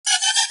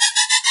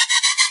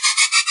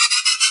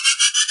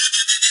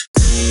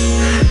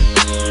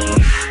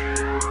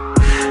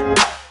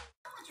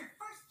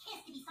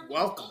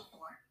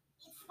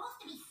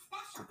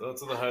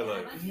Thoughts of the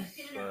highlight.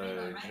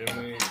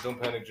 Jimmy, Don't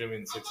Panic Jimmy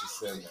and 60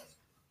 Cent.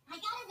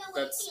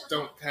 That's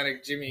Don't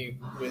Panic Jimmy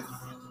with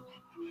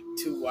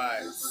 2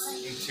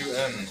 Y's. And 2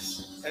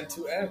 M's. And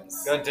 2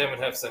 M's. God damn it,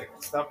 half second.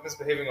 Stop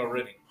misbehaving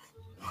already.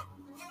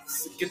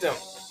 Get down.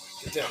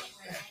 Get down.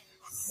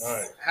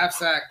 Alright. Half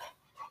sack.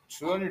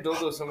 Chew on your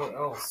dildo somewhere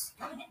else.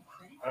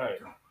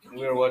 Alright.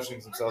 We are watching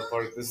some South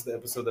Park. This is the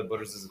episode that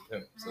Butters is a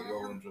pimp, so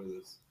y'all will enjoy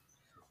this.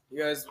 You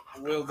guys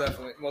will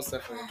most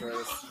definitely enjoy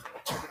this.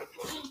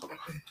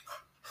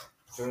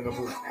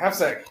 Half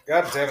sack.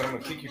 God damn it, I'm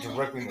gonna kick you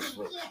directly in the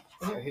throat.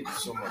 I hate you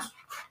so much.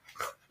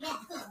 Come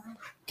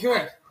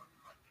here.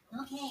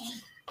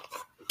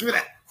 Give me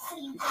that.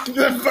 Give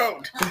me that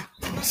phone.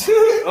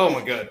 Oh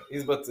my god,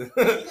 he's about to.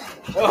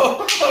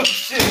 Oh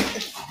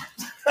shit.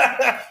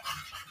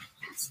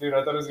 Dude,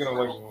 I thought he was gonna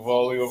like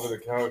volley over the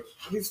couch.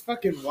 He's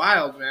fucking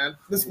wild, man.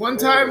 This one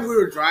time we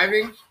were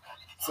driving,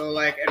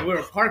 and we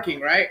were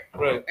parking, right?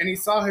 Right. And he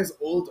saw his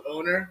old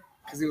owner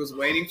because he was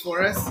waiting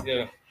for us.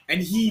 Yeah. And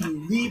he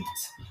leaped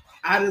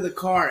out of the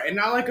car, and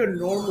not like a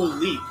normal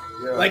leap.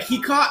 Yeah. Like he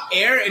caught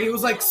air, and he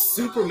was like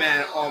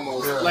Superman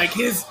almost. Yeah. Like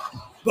his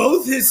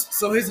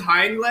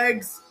hind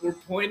legs were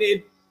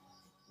pointed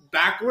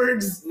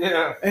backwards.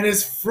 Yeah. And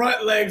his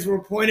front legs were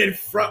pointed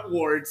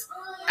frontwards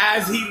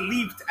as he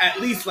leaped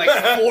at least like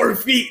 4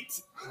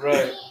 feet.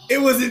 Right. It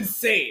was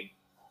insane.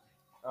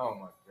 Oh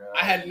my god.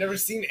 I had never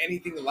seen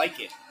anything like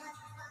it.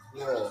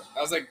 Yeah.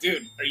 I was like,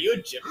 dude, are you a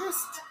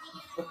gymnast?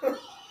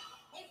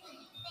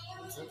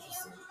 That's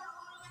interesting.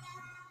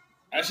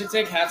 I should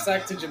take half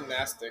sack to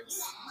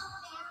gymnastics.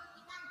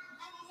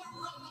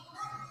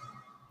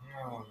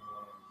 Oh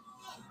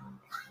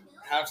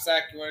Half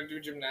sack, you want to do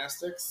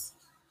gymnastics?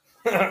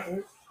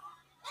 man.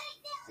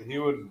 He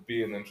would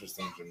be an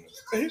interesting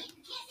gymnast.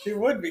 He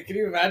would be. Can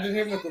you imagine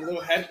him with the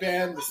little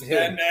headband, the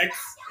spandex,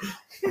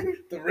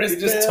 the wrist?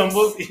 He just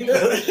tumbles. He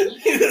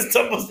just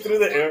tumbles through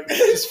the air,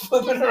 just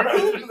flipping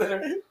around through the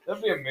air.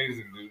 That'd be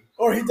amazing, dude.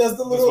 Or he does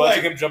the Just little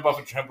watching him jump off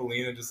a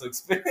trampoline and just like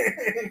spin.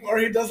 or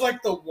he does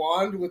like the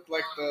wand with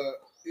like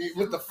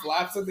the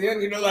flaps at the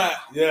end. You know that?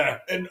 Yeah.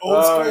 In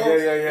old school.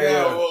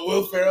 Yeah. What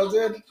Will Ferrell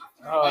did.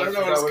 Oh, I don't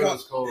know what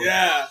it's called.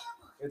 Yeah.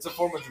 It's a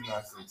form of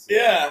gymnastics.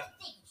 Yeah.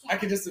 I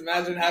could just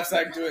imagine half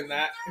sack doing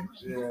that.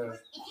 Yeah.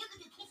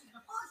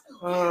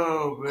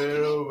 Oh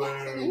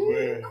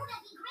man.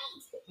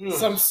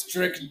 Some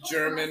strict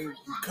German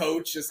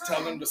coach is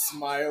telling him to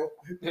smile.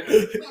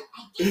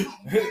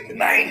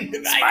 Nine,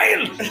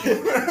 smile.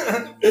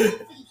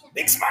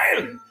 Big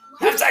smile.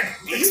 Half sack,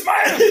 big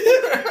smile.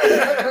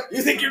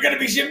 You think you're gonna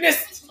be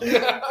gymnast?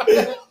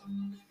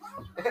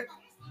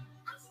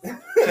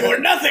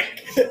 You're nothing.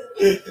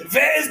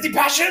 Where is the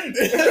passion?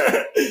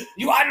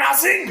 You are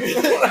nothing.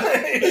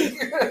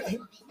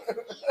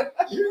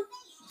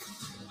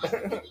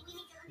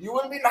 You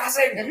will be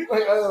nothing.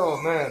 Like,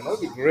 oh man, that'd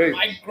be great.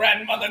 My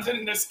grandmother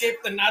didn't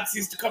escape the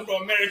Nazis to come to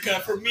America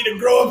for me to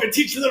grow up and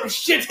teach little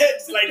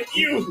shitheads like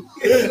you.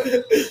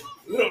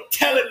 Little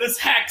talentless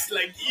hacks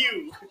like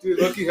you. Dude,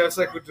 Lucky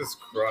Halfsack would just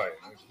cry.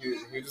 Like,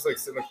 he'd just like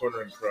sit in the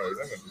corner and cry. He's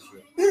not gonna do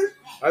shit.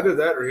 Either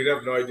that or he'd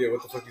have no idea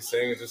what the fuck he's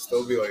saying and just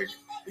still be like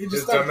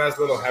his dumbass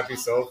little happy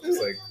self,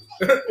 just like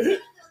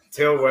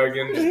tail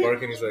wagging, just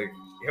barking. He's like,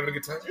 you having a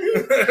good time?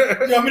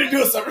 You want me to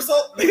do a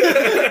somersault?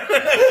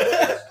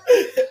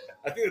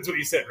 I think that's what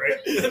you said, right?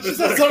 Just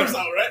a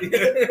somersault, right?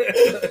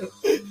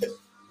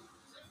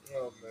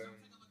 Oh man.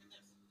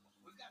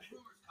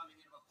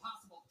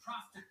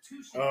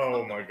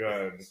 Oh my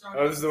god.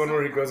 Oh, this is the one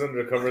where he goes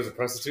undercover as a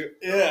prostitute?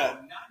 Yeah.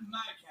 Not in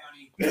my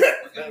county.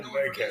 Not in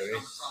my county.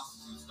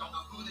 Prostitutes don't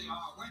know who they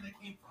are, where they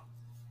came from.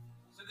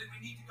 So then we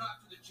need to go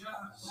after the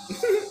judge.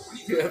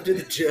 Go after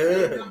the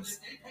judge.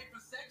 If they pay for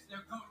sex,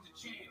 they're going to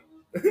jail.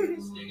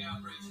 Sting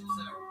operation,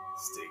 sir.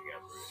 Sting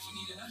operation.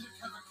 We need an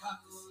undercover cop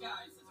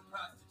disguised as a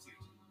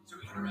prostitute so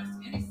we can arrest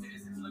any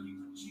citizens looking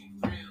for cheap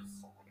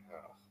thrills.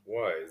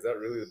 Why? Is that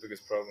really the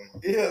biggest problem?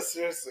 Yeah,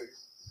 seriously.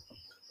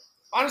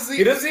 Honestly,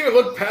 He doesn't even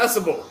look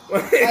passable. I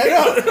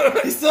know.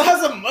 He still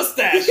has a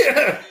mustache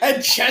Yeah.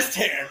 and chest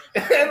hair.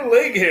 And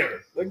leg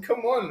hair. Like,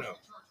 come on now.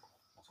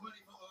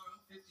 20 for oral,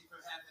 50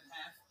 for half and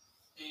half.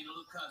 Anal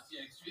will cost you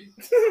extra.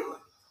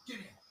 Get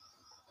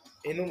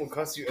in. Anal will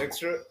cost you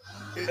extra?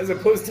 As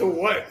opposed to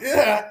what?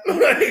 Yeah.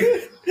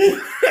 Like,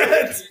 what?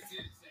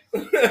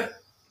 Handing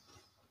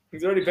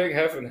He's already paying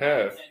half and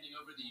half.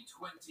 over the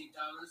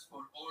 $20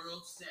 for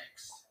oral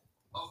sex.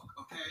 Oh,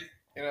 okay.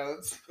 You know,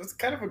 that's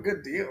kind of a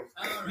good deal.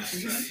 All right,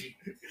 buddy.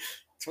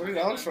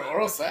 $20 for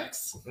oral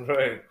sex?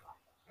 Right.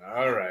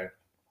 All right.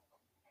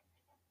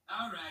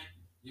 All right.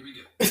 Here we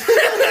go.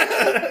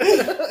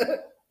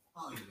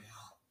 Oh, yeah.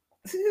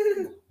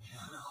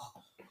 Yeah, no.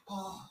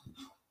 Oh.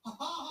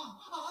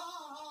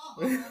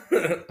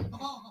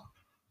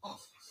 Oh,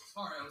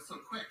 sorry, I was so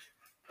quick.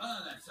 Oh,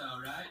 that's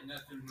all right.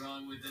 Nothing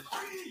wrong with it.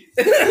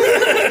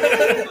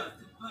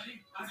 Buddy,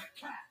 I'm a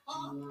cat.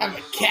 Oh, I'm a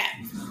cat.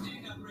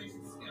 sting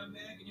operation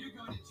scumbag, and you're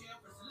going to jail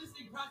for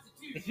soliciting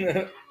prostitution.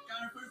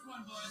 Got our first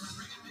one, boys. I'm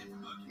bringing him in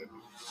for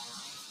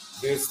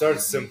booking. It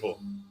starts simple.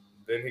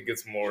 Then he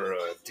gets more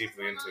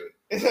deeply into it.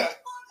 Yeah.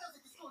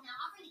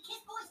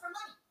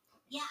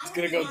 He's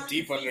gonna go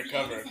deep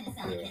undercover.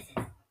 Yeah.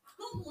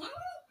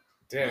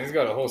 Damn, he's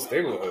got a whole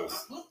stable of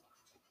hosts.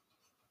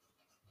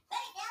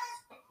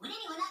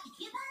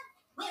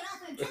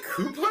 A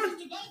coupon?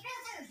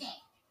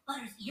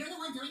 Butters, you're the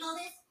one doing all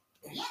this?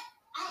 Yep,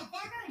 I am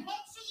founder and head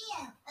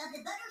CEO of the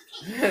Butters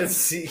Cake.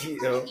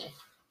 CEO.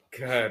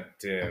 God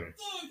damn.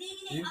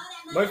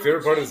 My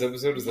favorite part of this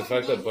episode is the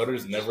fact that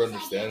Butters never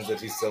understands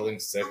that he's selling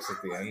sex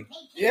at the end.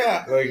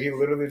 Yeah. Like, he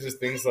literally just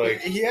thinks,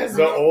 like, He has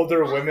the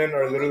older women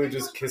are literally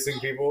just kissing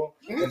people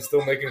and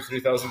still making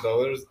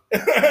 $3,000.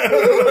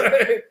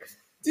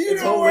 Do you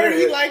It's know where he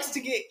hilarious. likes to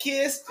get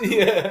kissed?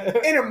 Yeah.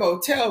 In a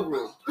motel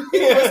room. He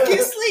must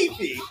get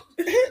sleepy.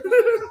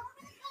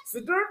 It's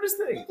the darndest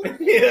thing.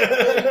 Yeah.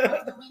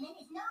 The women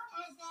is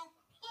known as the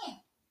pimp,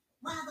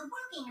 while the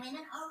working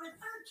women are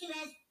referred to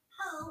as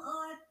hoe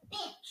or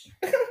bitch.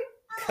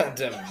 God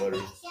damn it,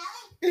 Butters.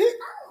 Sally?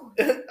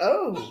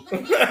 Oh. Hey,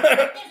 look at that.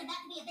 There's about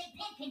to be a big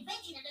pimp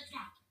convention, it looks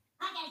like.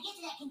 I gotta get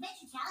to that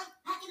convention, Sally.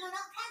 I can learn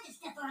all kinds of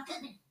stuff for our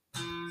company.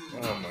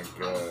 Oh my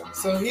god.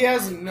 So he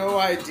has no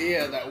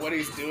idea that what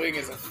he's doing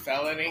is a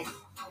felony.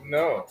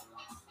 No.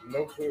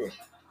 No clue.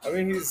 I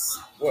mean, he's,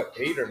 what,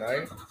 8 or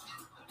 9?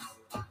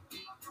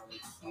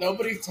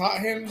 Nobody taught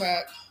him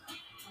that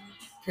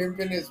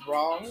pimping is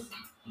wrong.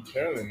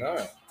 Apparently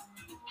not.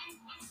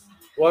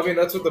 Well, I mean,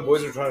 that's what the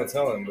boys are trying to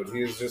tell him, but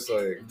he's just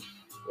like,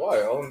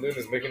 why? All I'm doing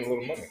is making a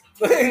little money.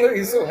 Like,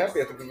 he's so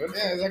happy at the convention.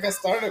 Yeah, it's like I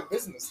started a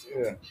business,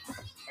 dude. Yeah,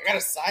 I got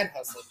a side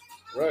hustle,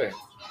 right.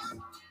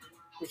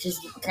 which is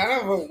kind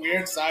of a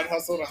weird side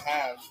hustle to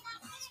have.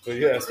 But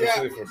yeah,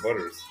 especially for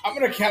Butters. I'm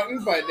an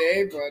accountant by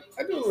day, but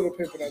I do a little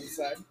pimping on the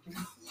side.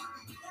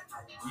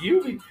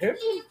 You be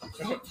pimping?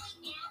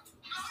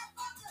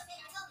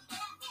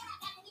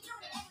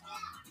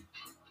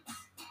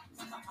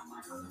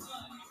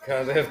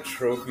 God, they have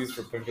trophies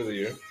for Pimp of the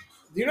Year?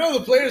 You know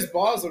the player's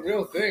ball is a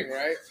real thing,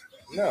 right?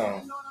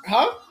 No,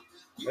 Huh?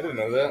 I didn't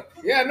know that.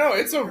 Yeah, no,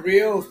 it's a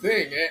real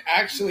thing. It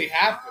actually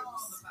happens.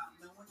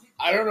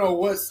 I don't know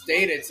what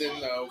state it's in,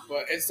 though,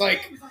 but it's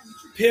like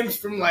pimps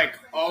from like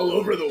all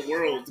over the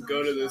world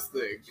go to this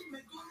thing.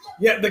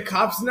 Yet the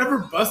cops never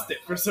bust it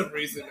for some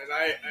reason, and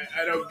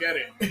I don't get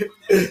it.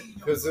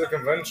 Because it's a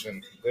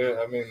convention.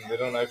 I mean, they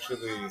don't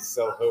actually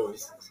sell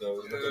hoes,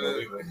 so there's nothing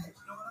illegal.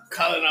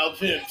 Calling out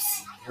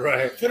pimps.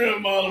 Right. Putting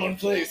them all in one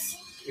place.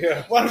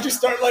 Yeah. Why don't you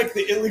start like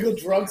the illegal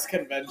drugs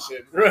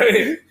convention?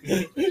 Right.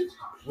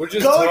 We're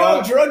just Calling out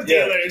talk- drug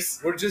yeah. dealers.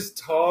 We're just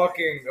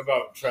talking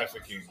about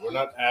trafficking. We're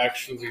not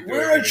actually doing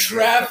We're a anything.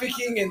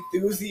 trafficking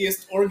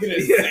enthusiast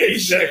organization. Yeah,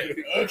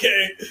 exactly.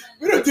 Okay?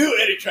 We don't do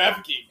any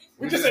trafficking.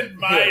 We just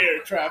admire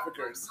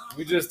traffickers.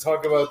 We just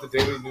talk about the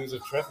daily news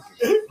of trafficking.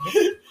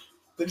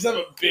 They just have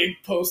a big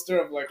poster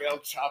of like El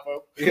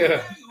Chapo.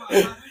 Yeah.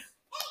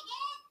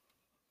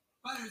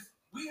 Butters,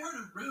 we heard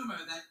a rumor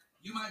that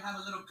you might have a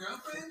little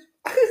girlfriend,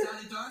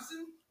 Sally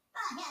Dawson.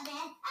 Oh, hell, man. I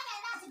got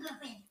lots of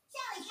girlfriends.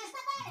 Sally's just my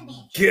bottom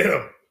bitch. Get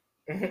him.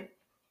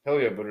 Hell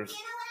yeah, Butters.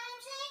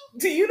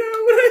 You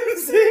know what I'm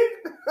saying?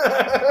 Do you know what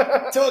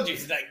I'm saying? Told you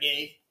he's not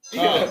gay.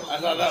 Oh, I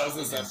thought that was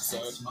this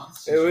episode.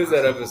 It was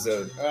that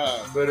episode.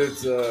 Oh, But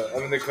it's, I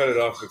mean, they cut it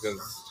off because,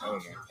 I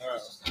don't know,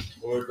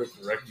 political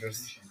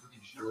correctness,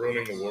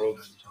 ruining the world.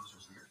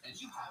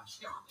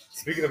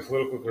 Speaking of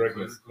political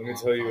correctness, let me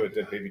tell you a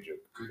dead baby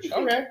joke.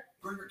 okay.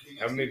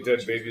 How many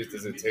dead babies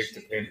does it take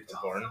to paint a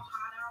barn?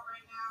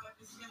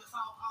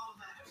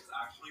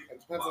 It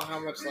depends on how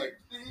much like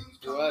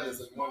blood is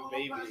in one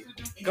baby.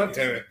 God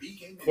damn it.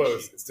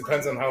 Close. It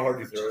depends on how hard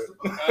you throw it.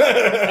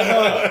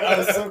 I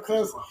was so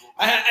close.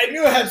 I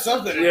knew I had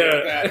something to do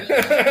with that.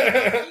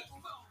 Yeah.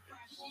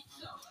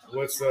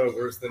 What's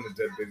worse than a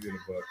dead baby in a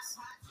box?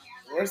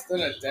 Worse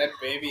than a dead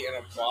baby in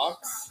a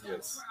box?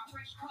 Yes.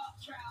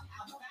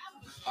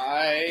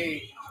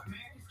 I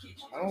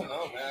don't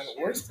know, man.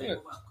 Worse than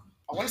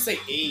I want to say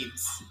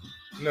AIDS.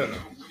 No.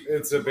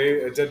 It's a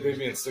dead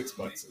baby in 6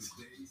 boxes.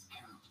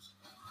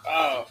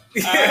 Oh.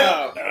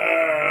 Yeah.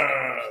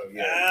 Oh.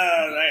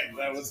 Yeah.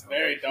 That was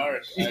very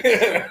dark.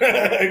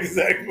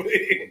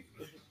 Exactly.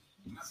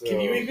 So,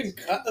 Can you even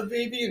cut a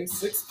baby in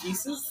 6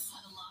 pieces?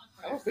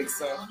 I don't think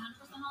so.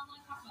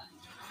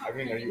 I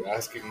mean, are you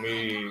asking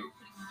me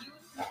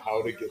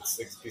how to get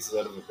 6 pieces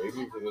out of a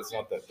baby? Because it's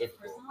not that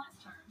difficult.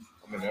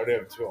 I mean, I already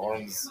have 2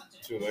 arms,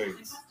 2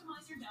 legs.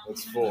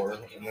 That's 4.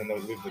 And then they'll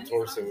leave the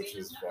torso, which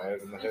is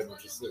 5, and the head,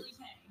 which is 6.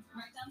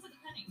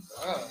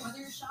 Oh.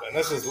 And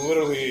that's just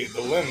literally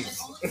the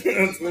limbs.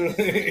 That's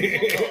literally...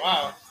 Oh,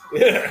 wow.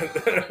 Yeah.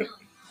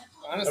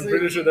 Honestly, I'm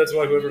pretty sure that's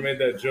why whoever made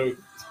that joke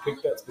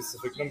picked that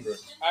specific number.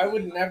 I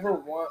would never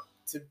want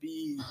to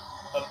be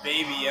a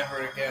baby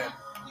ever again.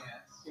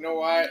 You know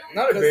why?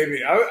 Not a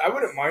baby. I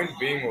wouldn't mind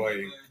being like...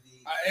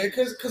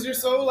 Because you're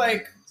so,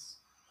 like,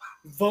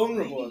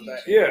 vulnerable at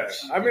that. Yeah.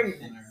 I mean,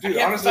 dude, I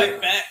can't honestly,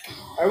 fight back.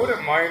 I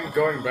wouldn't mind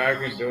going back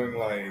and doing,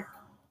 like,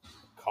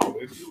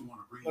 college.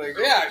 Like,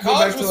 Yeah, go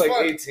college back to, was like,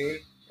 fun. 18.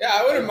 Yeah,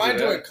 I wouldn't Yeah. mind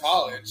doing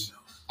college.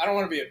 I don't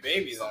want to be a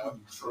baby, though.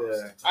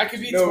 Yeah. I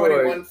could be No,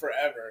 21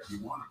 forever.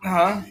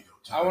 Huh?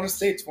 I want to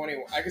stay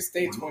 21. I could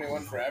stay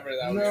 21 forever.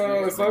 That would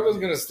No, be if I was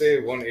gonna stay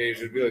at one age,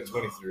 it'd be like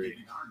 23.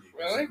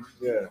 Really?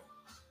 Yeah,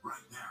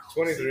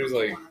 23 is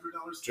like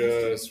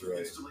just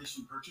right.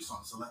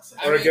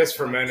 I Or I mean- guess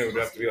for men it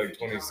would have to be like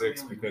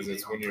 26 because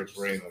it's when your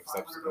brain like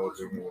stops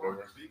developing or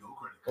whatever.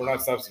 Well,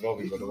 not stops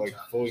developing, but it like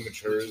fully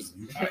matures.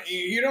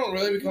 You don't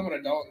really become an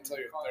adult until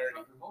you're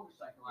 30.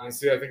 And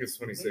see, I think it's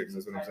 26.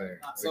 That's what I'm saying.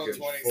 So Like it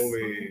 20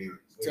 fully,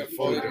 to like,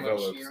 fully fully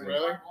develops. mature. Yeah.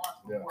 Really?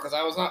 Yeah. Because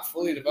I was not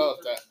fully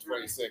developed at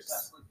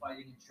 26.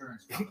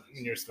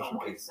 In your special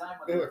case.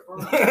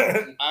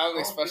 I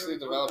only especially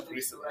developed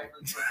recently.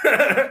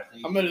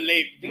 I'm a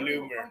late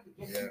bloomer.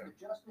 Yeah.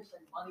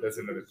 That's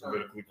another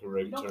politically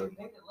correct term.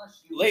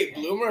 Late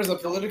bloomer is a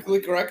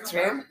politically correct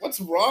term? What's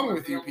wrong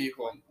with you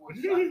people?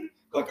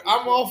 Look,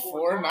 I'm all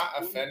for not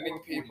offending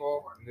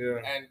people Yeah.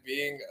 and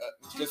being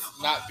just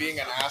not being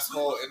an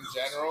asshole in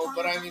general,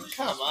 but I mean,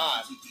 come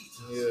on.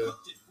 Yeah.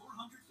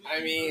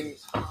 I mean,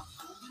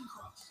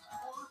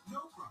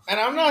 and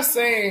I'm not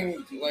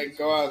saying like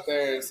go out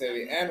there and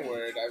say the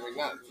N-word. I mean,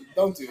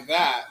 don't do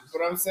that.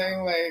 But I'm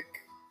saying like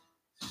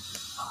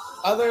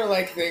other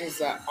like things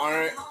that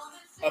aren't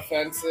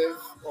offensive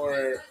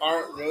or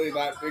aren't really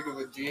that big of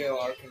a deal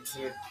are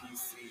considered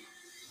PC,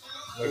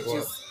 Like which what?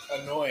 is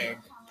annoying.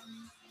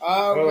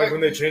 Oh, like Like,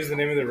 when they changed the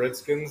name of the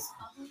Redskins?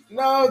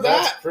 no,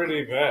 That's that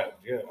pretty bad.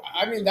 Yeah.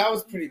 I mean that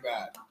was pretty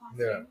bad.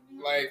 Yeah.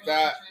 Like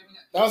that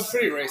was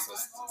pretty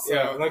racist. So,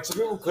 Yeah. Like some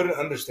people couldn't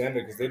understand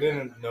it because they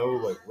didn't know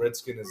like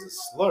Redskin is a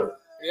slur.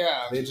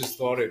 yeah, They just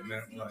thought it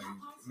meant like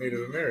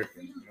Native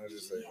American. And I was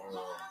just like,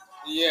 oh.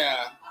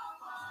 yeah.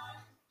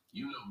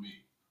 You know me.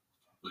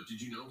 But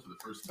did you know for the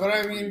first time? But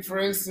I mean, for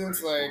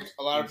instance, like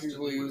a lot of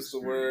people use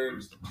the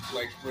word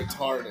like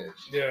retarded,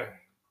 Yeah.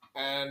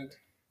 and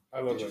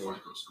I love Did that your word.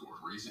 FICO score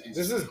raise it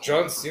This is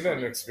John Cena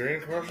in an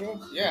Experian commercial?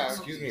 yeah,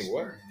 Excuse me,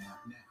 what?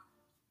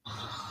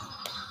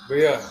 But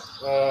yeah.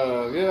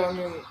 Yeah, I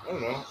mean, I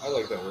don't know. I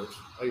like that word.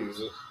 I use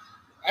it.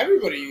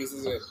 everybody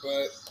uses it,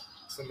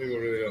 Some people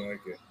really don't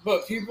like it.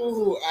 but people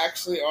who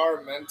actually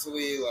are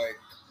mentally like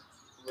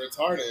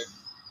retarded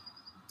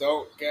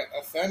don't get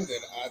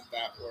offended at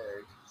that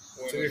word.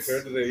 when To be it's-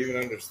 fair, do they even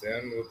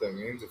understand what that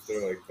means if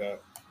they're like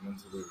that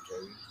mentally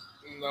retarded?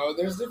 No,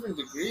 there's different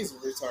degrees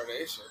of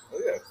retardation. Oh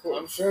yeah, of I'm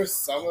course. sure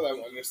some of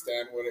them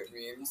understand what it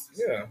means.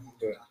 Yeah,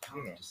 but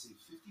you know,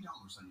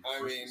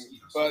 I mean,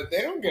 but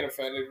they don't get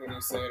offended when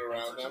you say it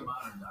around them.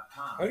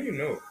 how do you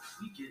know?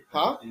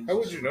 Huh? How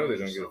would you know they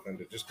don't get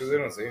offended? Just because they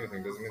don't say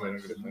anything doesn't mean they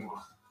don't get offended.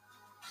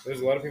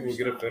 There's a lot of people who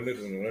get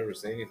offended when they never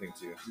say anything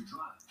to you.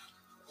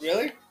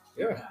 Really?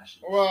 Yeah.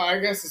 Well, I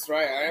guess it's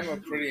right. I am a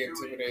pretty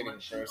intimidating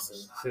person.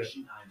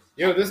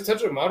 Yo, this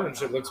Touch of Modern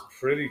shit looks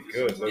pretty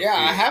good. Low Yeah,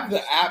 key. I have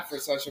the app for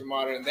Touch of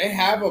Modern. They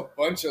have a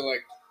bunch of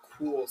like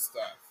cool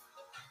stuff.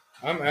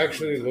 I'm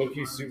actually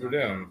low-key super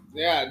down.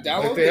 Yeah,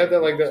 download Like they it. had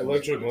that like that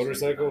electric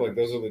motorcycle, like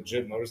those are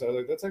legit motorcycles.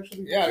 Like that's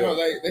actually Yeah, no,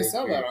 good. they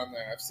sell Low-key. that on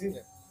there. I've seen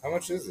it. How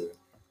much is it?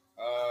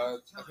 I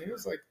think it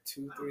was like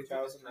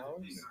 $2,000-$3,000.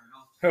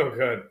 Oh god.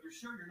 You're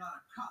sure you're not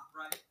a cop,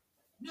 right?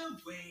 No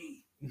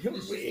way. No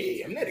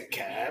way, I'm not a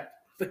cop.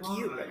 Fuck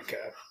you, I'm not a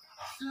cop.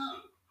 So,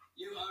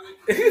 you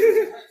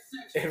are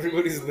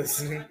Everybody's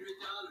listening. $100,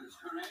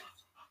 correct?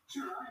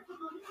 Sure, I have the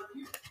money right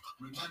here.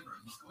 Remember,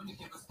 he's going to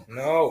give us the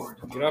No,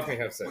 code. get off me,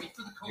 half sec. Wait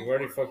for the code You've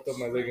already word. fucked up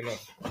my leg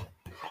enough. Code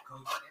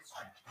word and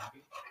scratch,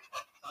 copy?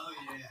 Oh,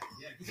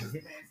 yeah, get those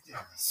pants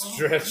down.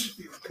 Stretch.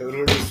 Code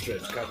word is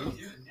stretch. Copy.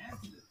 You're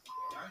nasty.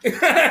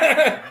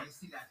 Alright? You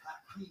see that hot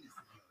penis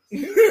of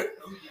yours?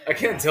 Oh, yeah. I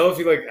can't tell if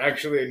he like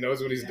actually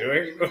knows what he's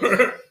doing,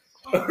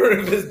 or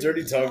if his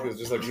dirty talk is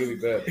just like really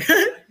bad.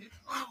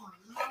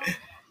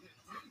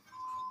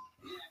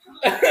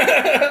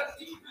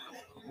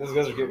 Those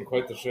guys are getting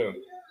quite the show.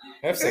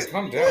 Half sec,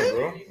 calm down,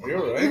 bro. Are you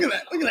alright? Look at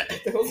that! Look at that!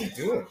 What the hell's he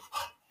doing?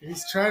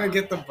 He's trying to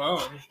get the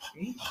bone.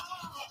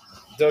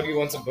 Dougie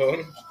wants a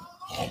bone.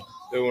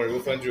 Don't worry,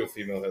 we'll find you a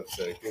female half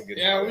sec. You'll get.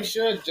 Yeah, it. we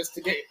should just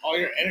to get all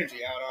your energy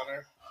out on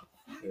her.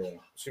 Yeah,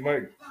 she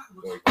might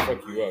like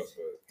fuck you up,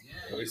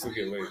 but at least you'll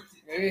get laid.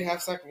 Maybe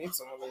Half Sack needs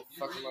someone to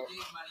fuck him up.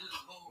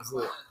 It's a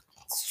little-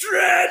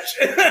 Stretch.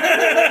 Get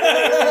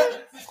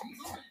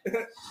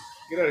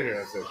out of here,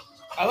 half sec.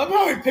 I love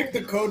how he picked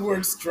the code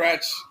word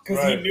stretch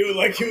because he Right. knew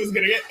like he was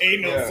gonna get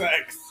anal Yeah.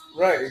 sex.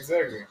 Right,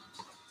 exactly.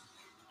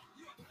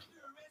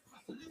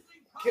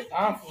 Get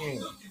off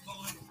me.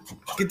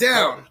 Get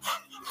down,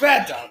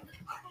 bad dog.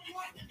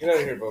 Get out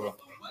of here, Bubba. All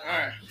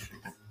right.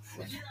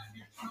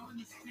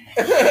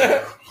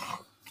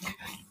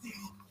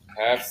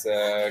 Half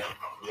sec.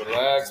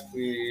 Relax,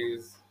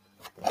 please.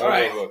 All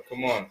right. Look,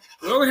 come on.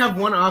 We only have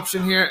one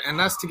option here, and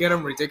that's to get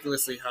him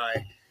ridiculously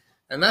high,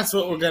 and that's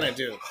what we're gonna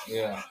do.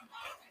 Yeah.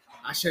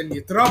 Ashen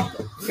you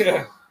troppo.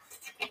 Yeah.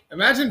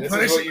 Imagine This is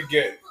what punishing. you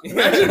get.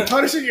 Imagine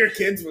punishing your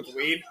kids with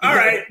weed. All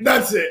right,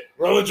 that's it.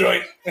 Roll a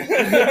joint.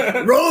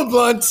 Roll a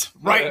blunt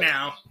right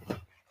now.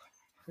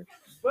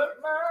 But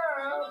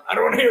mom, I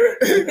don't want to hear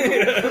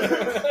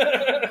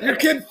it. Your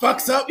kid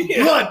fucks up.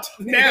 Yeah. Blunt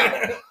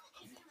now.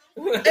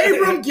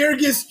 Abram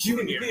Gergis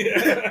Jr.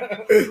 Yeah.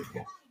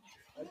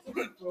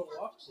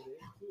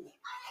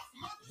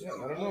 Yeah,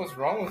 I don't know what's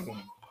wrong with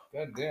him.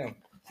 God damn.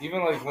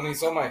 Even like when he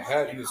saw my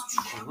hat, he was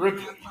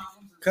tripping.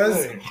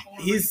 Cause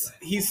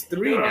he's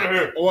 3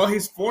 now. Well,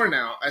 he's 4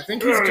 now. I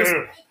think he's just.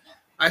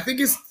 I think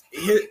he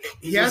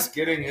He's has just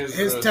getting his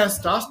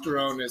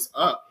testosterone is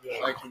up,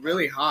 like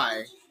really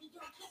high.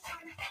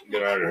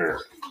 Get out of here.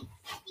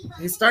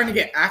 He's starting to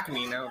get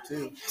acne now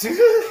too.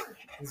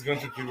 He's going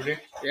through puberty.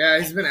 Yeah,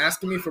 he's been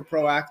asking me for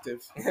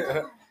Proactive.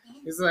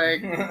 He's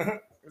like,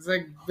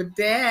 but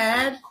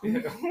Dad.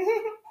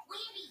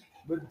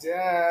 But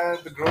Dad,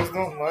 the girls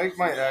don't like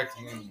my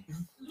acne.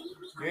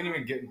 You ain't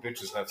even getting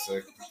bitches half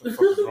sick. What the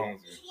fuck is wrong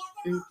with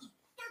you?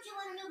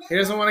 He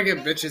doesn't want to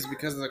get bitches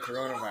because of the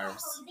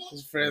coronavirus.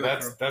 He's afraid of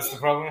That's the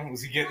problem.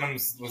 Was he getting them?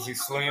 Was he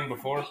slaying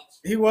before?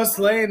 He was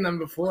slaying them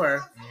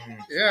before.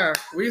 Yeah,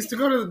 we used to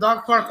go to the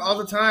dog park all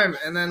the time,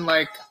 and then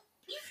like,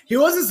 he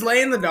wasn't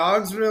slaying the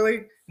dogs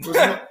really.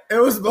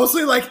 It was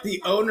mostly like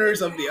the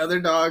owners of the other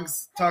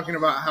dogs talking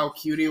about how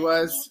cute he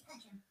was.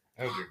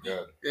 Oh dear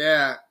God.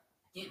 Yeah.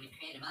 Dude, we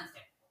created a monster.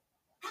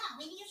 Come on,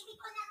 Wendy, you should be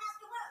putting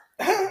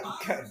that mouse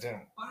to work. God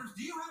damn. Butters,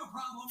 do you have a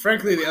problem?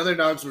 Frankly, the other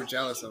dogs were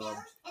jealous of him.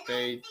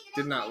 They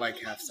did not like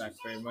Half Sack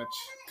very much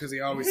because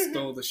he always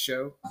stole the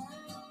show.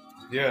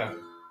 Yeah.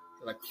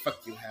 They're like,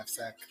 fuck you, Half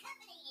Sack.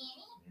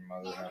 Your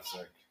mother half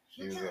sick.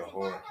 She is a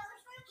whore.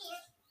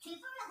 2 for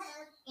a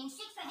hug and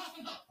 6 for half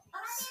and half.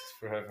 6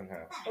 for half and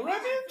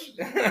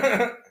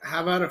half.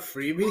 How about a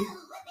freebie?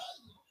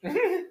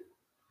 Butters,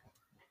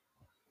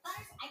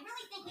 I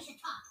really think we should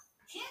talk.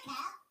 Sure, Cal.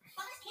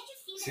 Butters, can't you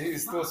see that See,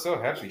 he's still so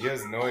happy. He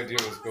has no idea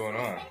what's going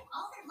on.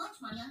 all their lunch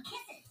money on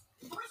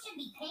kisses. Boys shouldn't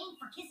be paying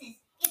for kisses.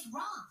 It's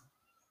wrong.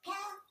 Cal,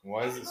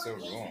 Why is it so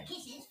pays for wrong?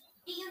 kisses.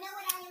 Do you know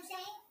what I am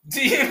saying?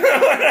 Do you know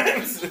what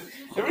I'm saying?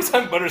 Every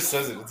time Butter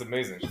says it, it's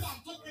amazing. You gotta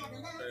take her out to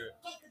lunch,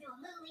 take her to a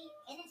movie,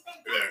 and then spend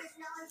Christmas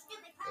and all those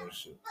stupid Oh problems.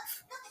 shit.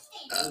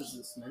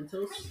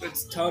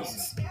 It's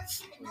Tums.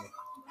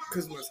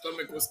 Because my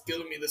stomach was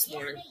killing me this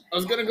morning. I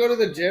was gonna go to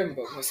the gym,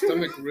 but my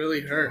stomach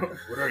really hurt.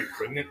 What are you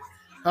pregnant?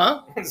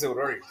 Huh? So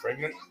what are you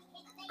pregnant?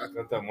 I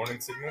got that morning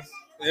sickness.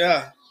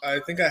 Yeah, I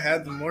think I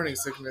had the morning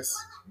sickness.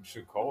 You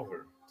should call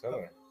her. Tell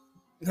her.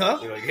 Huh?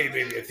 Be like, hey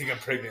baby, I think I'm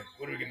pregnant.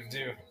 What are we gonna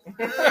do?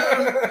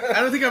 I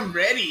don't think I'm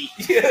ready.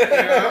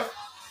 Yeah.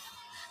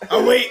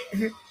 Oh wait,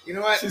 you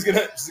know what? She's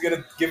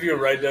gonna give you a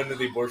ride down to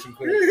the abortion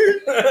clinic.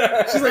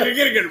 She's like, you're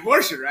getting an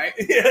abortion, right?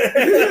 Yeah.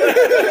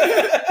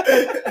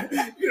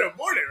 You're gonna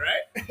abort it,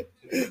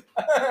 right?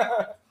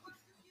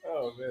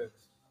 Oh man.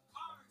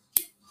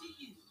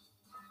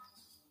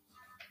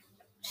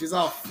 She's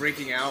all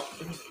freaking out.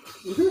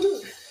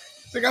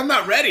 She's like, I'm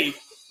not ready.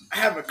 I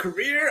have a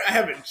career. I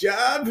have a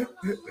job.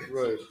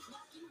 Right.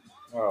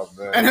 Oh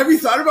man. And have you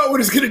thought about what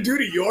it's gonna do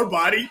to your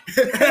body?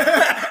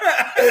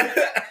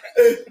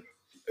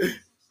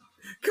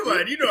 Come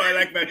on, you know I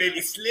like my baby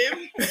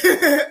slim.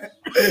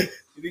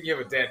 You think you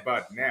have a dad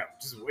bod now?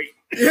 Just wait.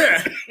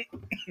 Yeah.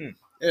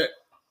 Yeah.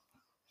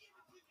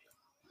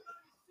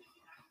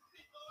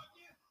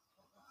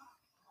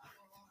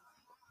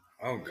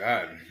 Oh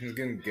god, he's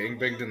getting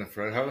gangbanged in the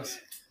frat house.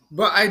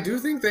 But I do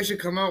think they should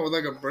come out with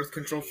like a birth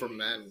control for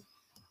men.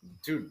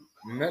 Dude,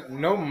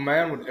 no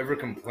man would ever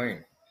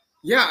complain.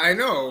 Yeah, I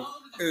know.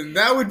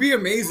 That would be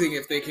amazing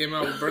if they came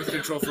out with birth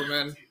control for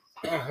men.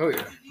 Oh hell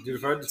yeah, dude!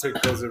 If I had to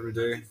take pills every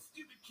day,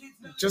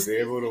 Just be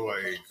able to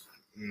like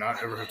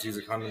not ever have to use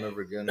a condom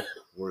ever again,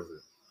 worth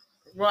it.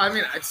 well, I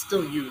mean, I'd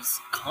still use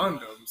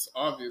condoms,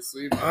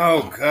 obviously. But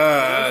Oh what's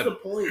god. the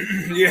point?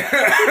 Yeah.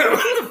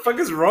 What the fuck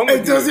is wrong with It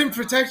you? doesn't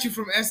protect you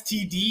from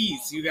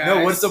STDs, you guys.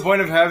 No, what's the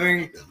point of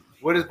having?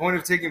 What is the point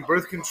of taking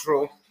birth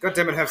control? God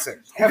damn it, have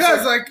sex. You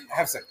guys like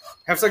Have sex.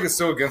 Have sex is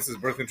so against his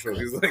birth control.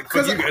 He's like,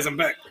 fuck you guys, I'm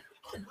back.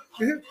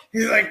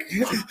 he's like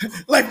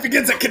life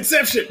begins at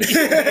conception.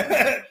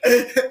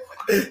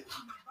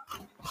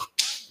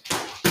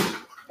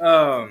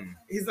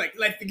 He's like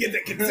life begins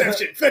at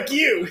conception. Fuck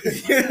you.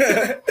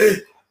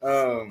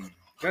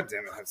 God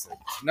damn it, have sex.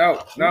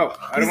 No,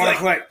 I don't He's want like-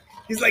 to play.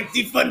 He's like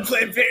defund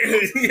Planned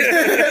Parenthood.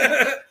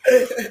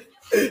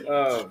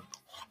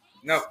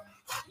 No,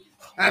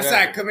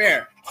 Hassan, come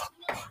here.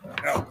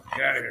 no,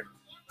 get out of here.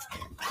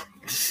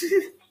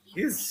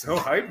 He's so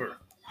hyper.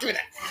 Give me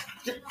that.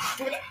 Give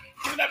me that.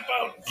 Give me that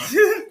phone.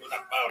 Give me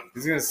that phone.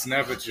 He's gonna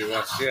snap at you.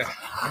 Watch, yeah.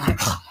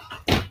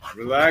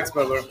 Relax,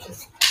 Butler.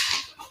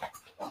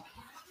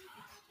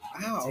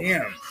 Ow.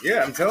 Damn.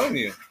 Yeah, I'm telling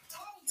you.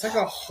 It's like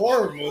a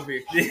horror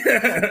movie.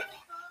 Yeah.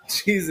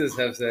 Jesus,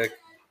 have sex.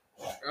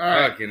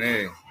 Alright. Fucking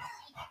A.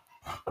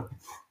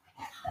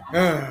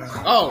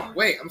 Oh,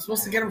 wait, I'm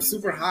supposed to get him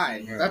super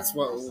high. That's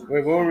what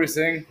Wait, what were we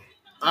saying?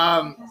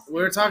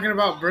 we were talking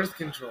about birth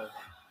control.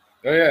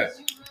 Oh yeah.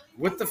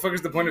 What the fuck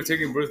is the point of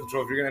taking birth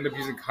control if you're gonna end up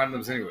using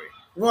condoms anyway?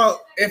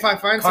 Well, if I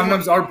find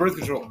Condoms someone are birth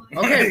control.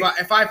 okay, but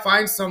if I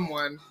find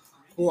someone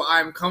who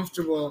I'm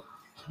comfortable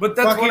But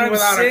that's fucking what I'm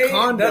without saying. a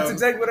condom, That's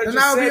exactly what I then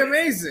just that would said. be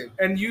amazing.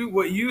 And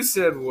what you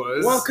said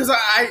was Well, because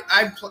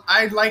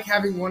I like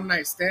having one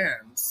night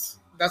stands.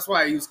 That's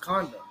why I use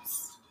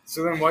condoms.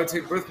 so then why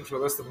take birth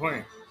control? That's the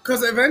point.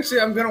 Because eventually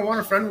I'm gonna want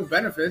a friend with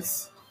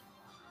benefits.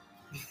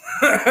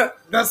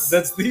 That's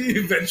That's the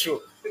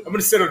eventual. I'm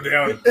gonna settle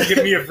down.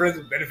 Get me a friends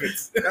with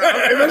benefits.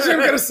 eventually I'm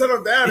gonna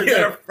settle down and get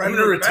a Yeah, I'm friend.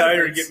 gonna with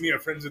retire and benefits. get me a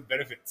friends with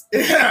benefits.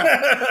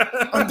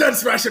 Yeah, I'm done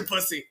smashing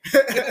pussy.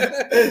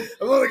 I'm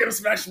only gonna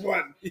smash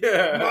one.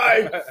 Yeah.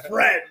 My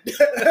friend.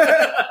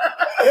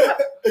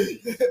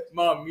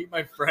 Mom, meet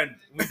my friend.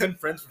 We've been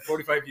friends for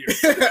 45 years.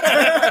 We've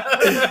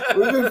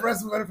been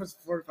friends with benefits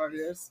for 45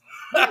 years.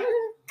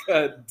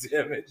 God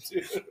damn it,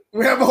 dude.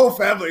 We have a whole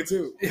family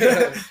too.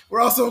 Yeah.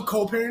 We're also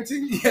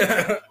co-parenting.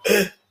 Yeah.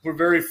 We're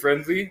very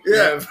friendly.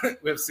 Yeah.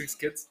 We have 6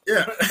 kids.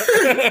 Yeah.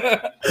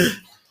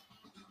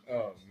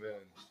 Oh, man.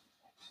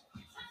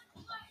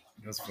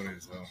 That's funny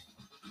as hell.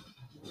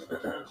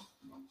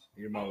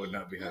 Your mom would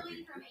not be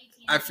happy.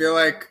 I feel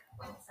like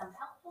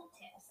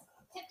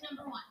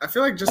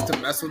just to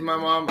mess with my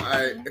mom,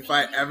 if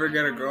I ever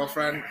get a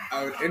girlfriend,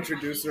 I would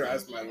introduce her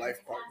as my life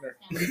partner.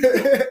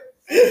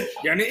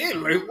 Yani,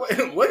 like,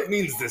 what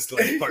means this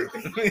life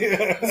partner?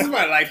 This is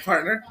my life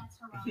partner.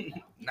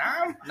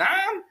 Nam?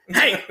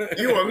 Hey,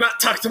 you will not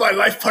talk to my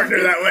life partner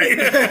that way.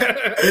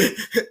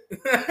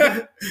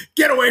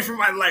 Get away from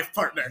my life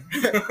partner.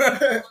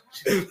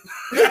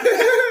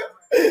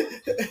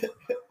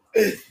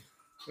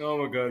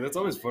 Oh my god, that's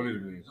always funny to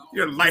me.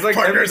 Your It's life like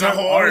partner's a every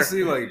time- whore.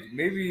 Honestly, like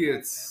maybe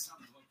it's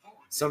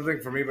something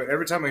for me, but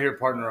every time I hear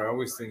partner, I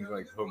always think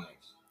like homo.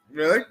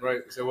 Really?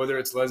 Right. So whether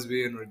it's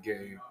lesbian or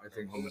gay, I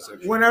think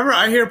homosexual. Whenever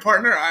I hear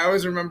partner, I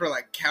always remember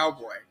like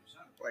cowboy.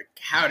 Like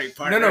howdy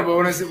partner. No, but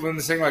when they're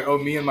saying like, oh,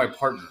 me and my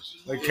partner,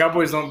 like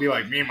cowboys don't be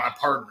like me and my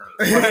partner.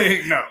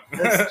 Like, no,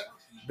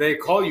 they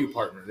call you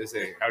partner. They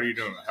say, how are you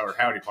doing? Or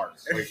howdy partner.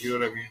 Like, you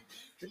know what I mean?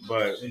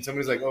 But when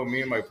somebody's like, oh,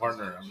 me and my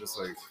partner, I'm just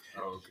like,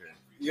 oh, okay.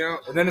 You know,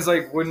 And then it's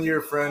like when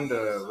your friend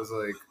was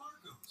like,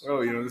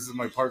 oh, you know, this is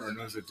my partner, and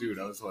it was a dude.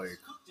 I was like,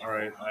 all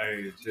right,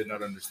 I did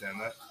not understand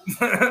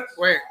that.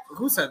 wait,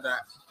 who said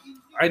that?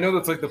 I know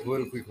that's like the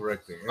politically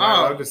correct thing. Am Oh. I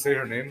allowed to say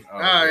her name? Oh,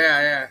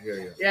 yeah.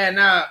 Yeah. Yeah,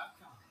 no.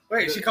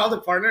 Wait, she called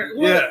it partner?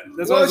 Well, Yeah,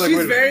 that's why I was like, she's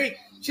wait a minute.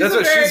 very...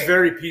 She's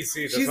very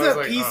PC. That's She's why I a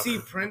was like, PC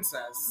oh.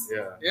 princess.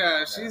 Yeah.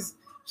 Yeah, she's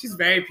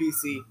very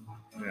PC.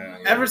 Yeah.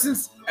 Ever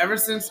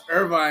since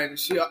Irvine,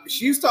 she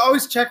used to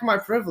always check my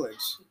privilege.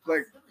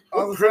 Like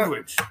all What the time.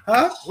 privilege?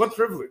 Huh? What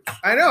privilege?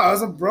 I know, I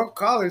was a broke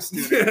college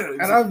student. Yeah,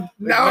 And I'm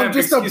man,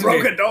 just a excuse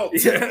broke me. adult.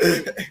 Yeah.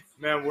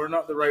 Man, we're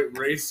not the right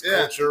race,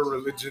 Yeah. culture,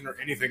 religion, or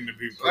anything to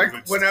be Like,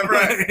 privileged. whenever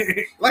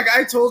Like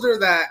I told her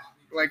that,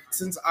 like,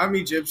 since I'm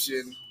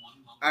Egyptian,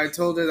 I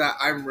told her that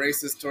I'm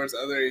racist towards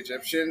other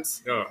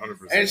Egyptians. No,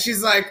 100%. And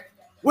she's like,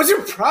 what's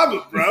your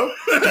problem, bro?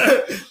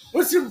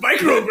 What's your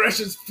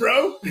microaggressions,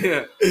 bro?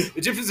 Yeah.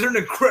 Egyptians are an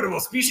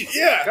incredible species.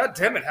 Yeah. God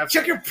damn it.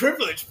 Check your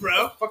privilege,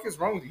 bro. What the fuck is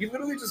wrong with you? He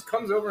literally just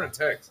comes over and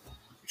texts.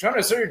 You trying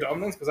to assert your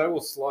dominance? Because I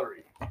will slaughter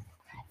you.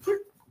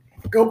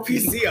 Go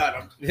PC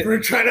on him. Yeah.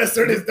 We're trying to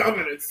assert his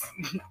dominance.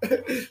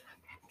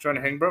 Trying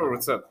to hang, bro? Or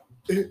what's up?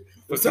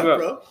 What's you up,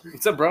 bro?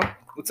 What's up, bro?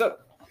 What's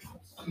up?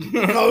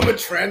 Call him a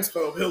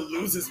transphobe. He'll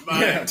lose his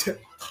mind.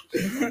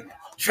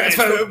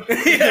 Transphobe.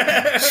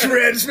 Yeah.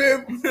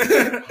 Transphobe.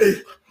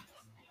 You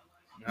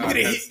Nah, gonna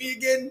that's- hit me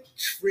again?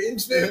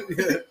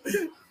 Transphobe.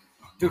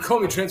 Dude, call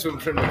me transphobe in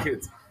front of my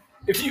kids.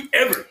 If you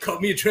ever call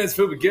me a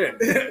transphobe again,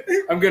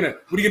 I'm gonna.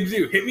 What are you gonna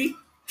do? Hit me?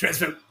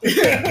 Transphobe.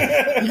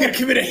 You gonna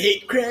commit a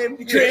hate crime?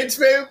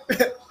 Transphobe.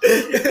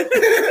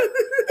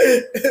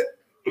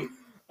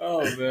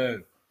 Oh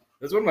man,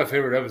 that's one of my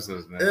favorite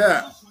episodes, man.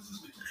 Yeah.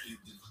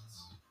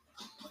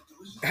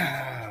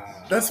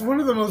 That's one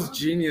of the most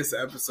genius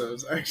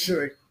episodes,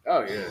 actually.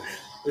 Oh yeah,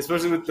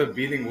 especially with the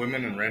beating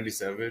women and Randy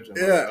Savage. I'm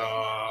Yeah. Like,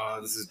 oh,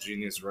 this is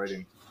genius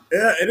writing.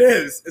 Yeah, it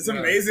is. It's Yeah.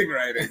 amazing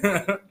writing.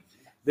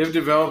 They've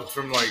developed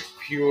from like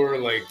pure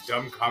like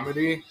dumb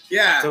comedy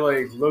Yeah, to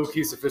like low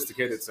key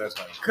sophisticated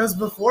satire. because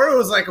before it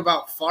was like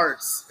about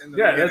farts. In the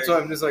Yeah, beginning. that's why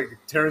I'm just like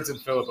Terrence and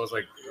Phillip. I was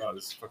like, oh,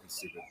 this is fucking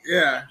stupid.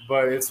 Yeah.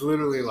 But it's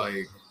literally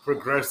like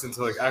progressed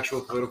into like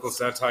actual political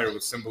satire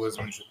with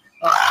symbolism and shit.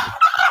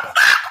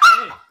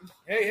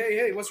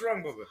 Hey, what's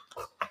wrong, Bubba?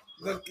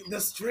 The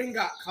string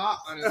got caught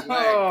on his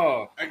leg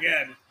Oh,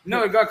 again.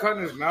 no, it got caught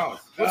in his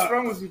mouth. What's Oh.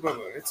 wrong with you,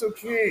 Bubba? It's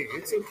okay.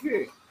 It's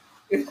okay.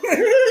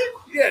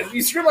 Yeah,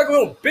 you scream like a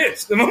little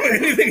bitch the moment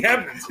anything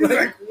happens. He's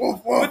like,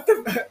 woof woof.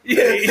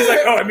 Yeah, he's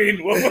like, oh, I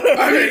mean, what?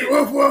 I mean,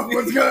 woof woof.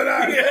 What's going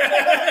on?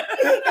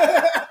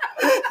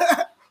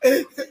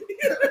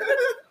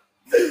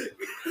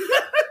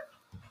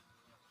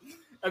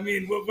 I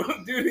mean,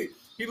 dude,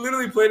 he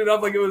literally played it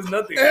off like it was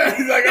nothing. Yeah,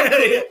 he's like, I'm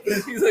cool.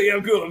 He's like, yeah,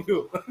 I'm cool.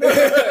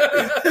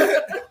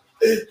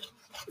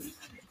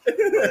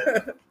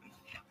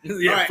 He's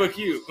like, yeah, Alright. fuck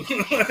you. All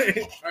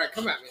right,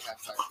 come at me that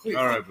time, please.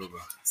 All right, Bubba.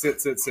 Sit.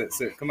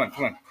 Come on.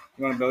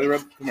 You want a belly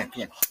rub? Come on.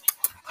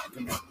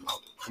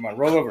 Come on,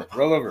 roll over.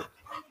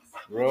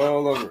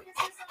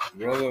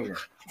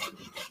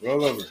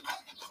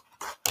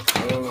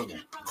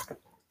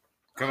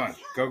 Come on,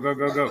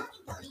 go.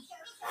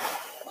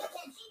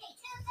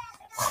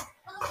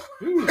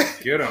 Ooh,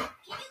 get him.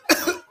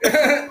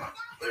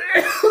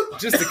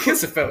 Just to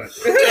kiss a fella.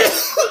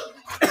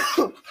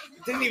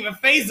 Didn't even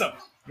phase him.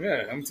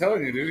 Yeah, I'm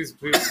telling you, dude.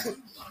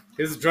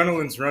 His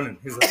adrenaline's running.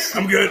 He's like,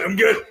 I'm good. I'm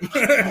good.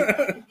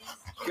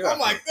 I'm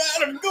like,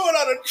 man, I'm going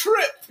on a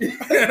trip.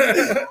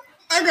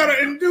 I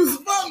gotta induce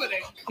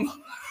vomiting.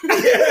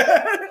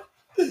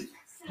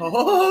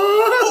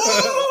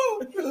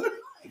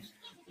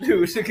 Dude,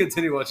 we should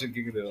continue watching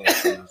King of the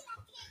Hill.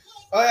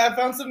 Oh yeah, I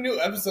found some new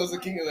episodes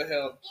of King of the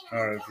Hill.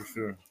 All right, for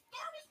sure.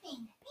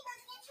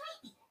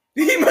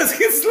 He must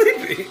get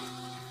sleepy. He must get sleepy.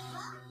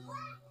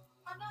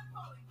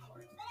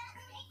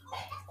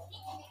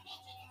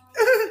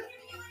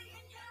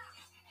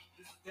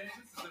 Davis,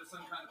 is there some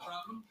kind of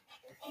problem?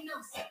 No,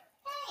 sir.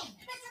 Hey,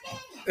 Mr.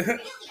 Daniel, you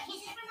get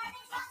kisses for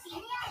nothing. Foxy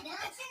in the eye, now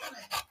I'm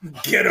similar.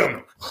 Get him.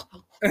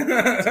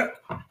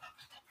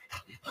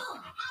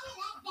 Oh, how you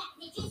like that,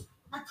 bitches?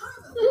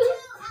 Approval for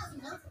 2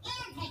 housing loans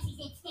and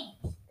taxi-exempt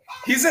stamps.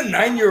 He's a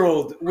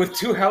 9-year-old with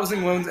 2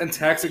 housing loans and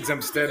tax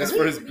exempt status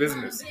for his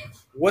business.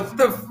 What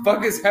the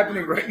fuck is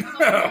happening right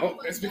now?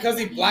 It's because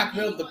he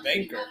blackmailed the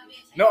banker.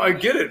 No, I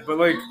get it, but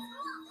like,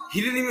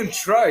 he didn't even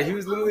try. He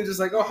was literally just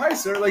like, "Oh, hi,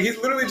 sir." Like, he's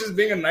literally just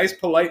being a nice,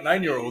 polite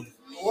 9-year-old.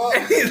 Well,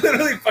 And he's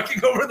literally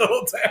fucking over the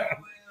whole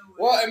town.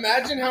 well,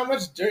 imagine how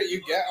much dirt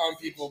you get on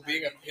people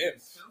being a pimp.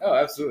 Oh,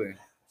 absolutely.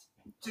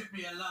 Took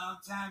me a long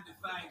time to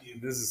find you.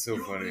 This is so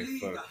You won't funny.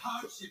 believe the Fuck.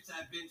 hardships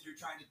I've been through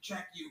trying to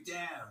track you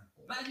down.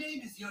 My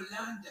name is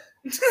Yolanda.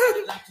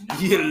 I'd like to know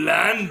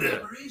Yolanda. what's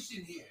the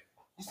operation here.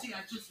 You see,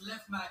 I just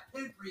left my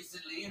pimp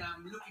recently, and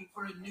I'm looking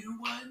for a new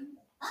one.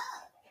 Oh,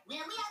 well,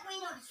 we are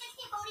going on a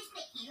 60-40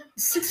 split here.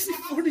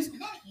 60-40?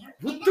 Medicare,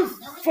 What and the that's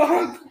no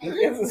fuck?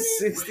 responsibility.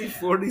 It's a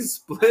 60-40 I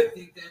split.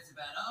 think that's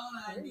about all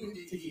I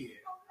need to hear.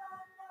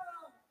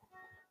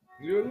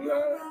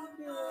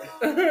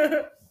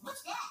 Yolanda.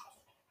 What's that?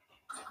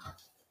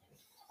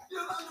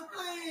 Yolanda,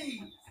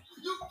 please!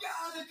 You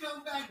gotta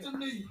come back to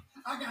me.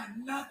 I got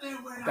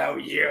nothing without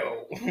About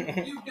you.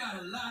 You got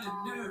a lot of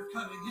nerve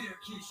coming here,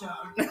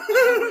 Keyshawn. The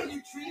way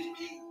you treated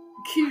me?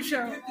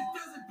 Keisha. Pimp that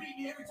doesn't beat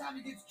me every time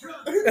he gets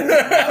drunk.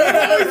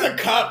 He's a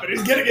cop and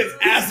he's getting his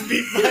ass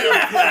beat by a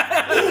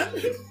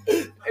pimp.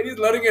 And he's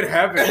letting it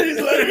happen. He's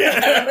letting it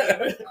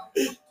happen. To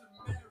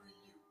marry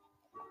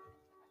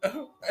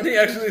you. And he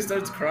actually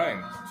starts crying.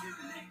 Too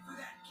late for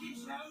that,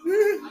 Keyshawn. I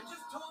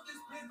just told this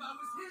pimp I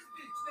was his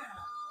bitch now.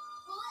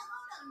 Well,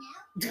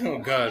 hold on now. Oh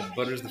god,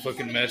 Butter's the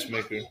fucking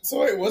matchmaker.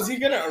 So wait, was he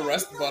gonna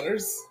arrest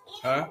Butters?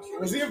 Huh?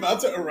 Was he about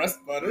to arrest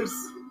Butters?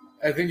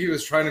 I think he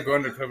was trying to go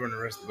undercover and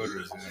arrest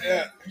Butters.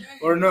 Yeah.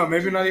 Or no,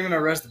 maybe not even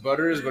arrest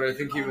Butters, but I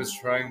think he was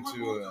trying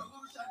to.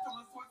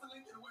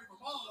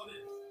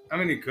 I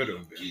mean, he could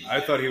have been.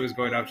 I thought he was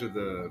going after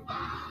the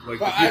But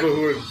people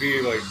who would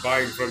be like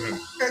buying from him.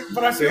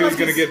 But I So feel he was like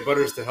gonna his- get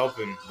Butters to help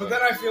him. But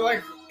then I feel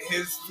like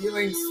his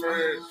feelings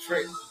for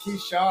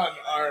Keyshawn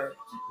are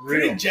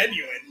pretty real.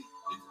 genuine.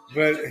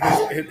 But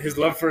his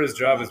love for his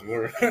job is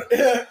more.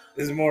 Yeah.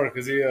 Is more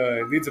because he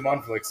leads him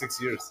on for like 6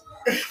 years.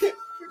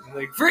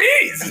 Like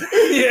freeze!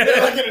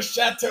 They're like in a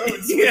chateau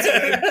in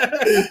Switzerland.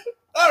 Yeah.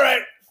 All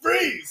right,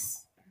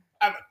 freeze.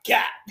 I'm a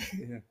cat. Gals,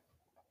 could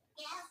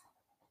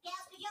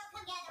y'all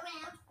come gather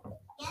around?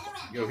 Gather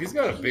around. Yo, he's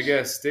got a big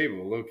ass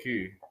stable, low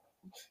key.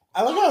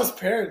 I love how his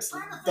parents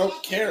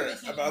don't care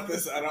about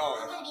this at I'm all.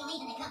 gonna be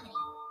leaving the company.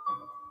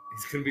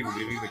 He's gonna be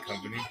leaving the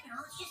company.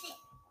 It's just that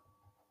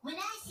when I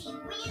see real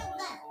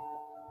love,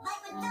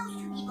 like what those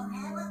 2 people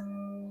have,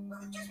 well,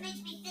 it just makes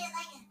me feel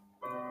like a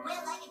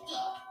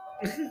dick.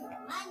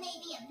 Mine may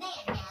be a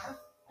man now,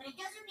 but it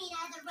doesn't mean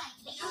I have the right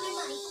to be earning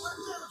money for what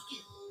girls do.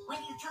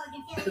 Whether you're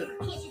charging fairly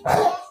for kisses for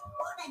cash,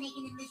 or by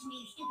making them listen to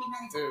your stupid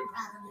Dude. money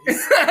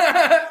problems.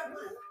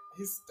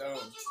 He's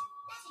stoned.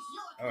 That's just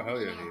your Oh hell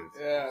yeah, he is.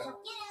 Yeah, So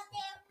get out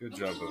there. Good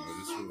job, Bubba.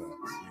 Just relax.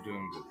 You're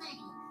doing good.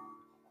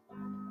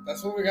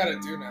 that's what we gotta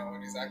do now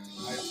when he's acting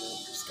hyper.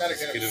 We just gotta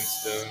get Get him. him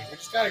stoned. We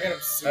just gotta get him.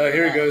 Super Oh,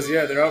 here he high. goes.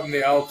 Yeah, they're out in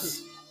the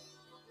Alps.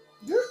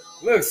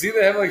 Look, see,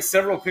 they have like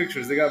several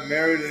pictures. They got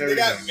married and They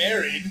everything. got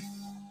married.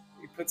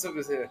 He puts up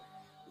his hair.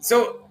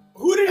 So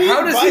Who did he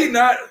how does he invite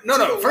not? No,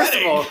 to no. the First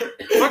of all, wedding?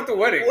 fuck the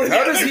wedding. Were the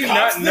How does other he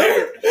cops not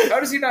know? there? How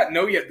does he not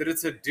know yet that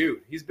it's a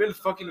dude? He's been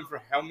fucking him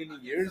for how many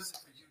years?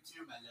 For you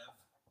too, my love.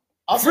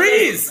 I'll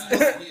Freeze! Right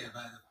here,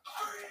 by the-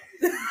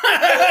 You're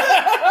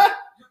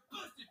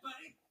busted,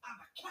 buddy. I'm a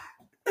cat.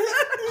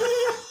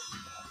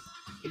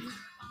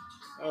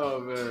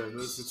 Oh man,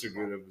 that's such a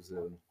good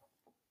episode.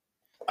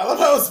 I love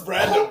how it's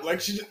random.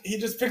 Like he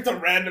just picked a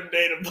random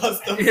day to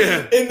bust them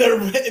Yeah. in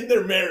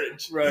their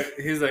marriage. Right.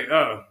 He's like,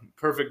 oh,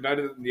 perfect night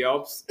in the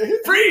Alps.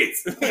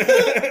 Freeze!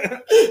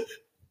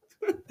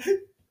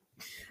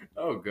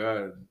 Oh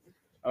god.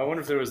 I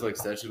wonder if there was like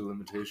statute of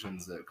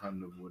limitations that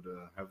kind of would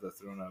have that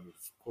thrown out of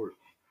court.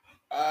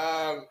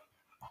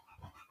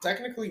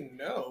 Technically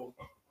no,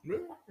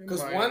 Really?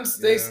 because Might. once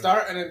they Yeah.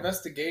 start an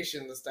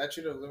investigation, the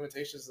statute of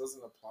limitations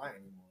doesn't apply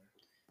anymore.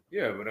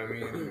 Yeah, but I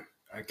mean,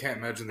 I can't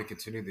imagine they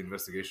continued the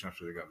investigation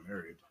after they got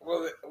married.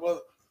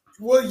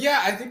 Well,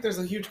 yeah. I think there's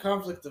a huge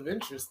conflict of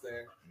interest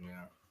there.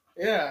 Yeah.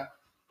 Yeah,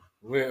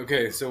 Wait,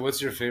 okay, so what's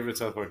your favorite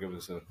South Park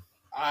episode?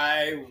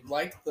 I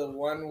like the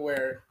one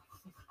where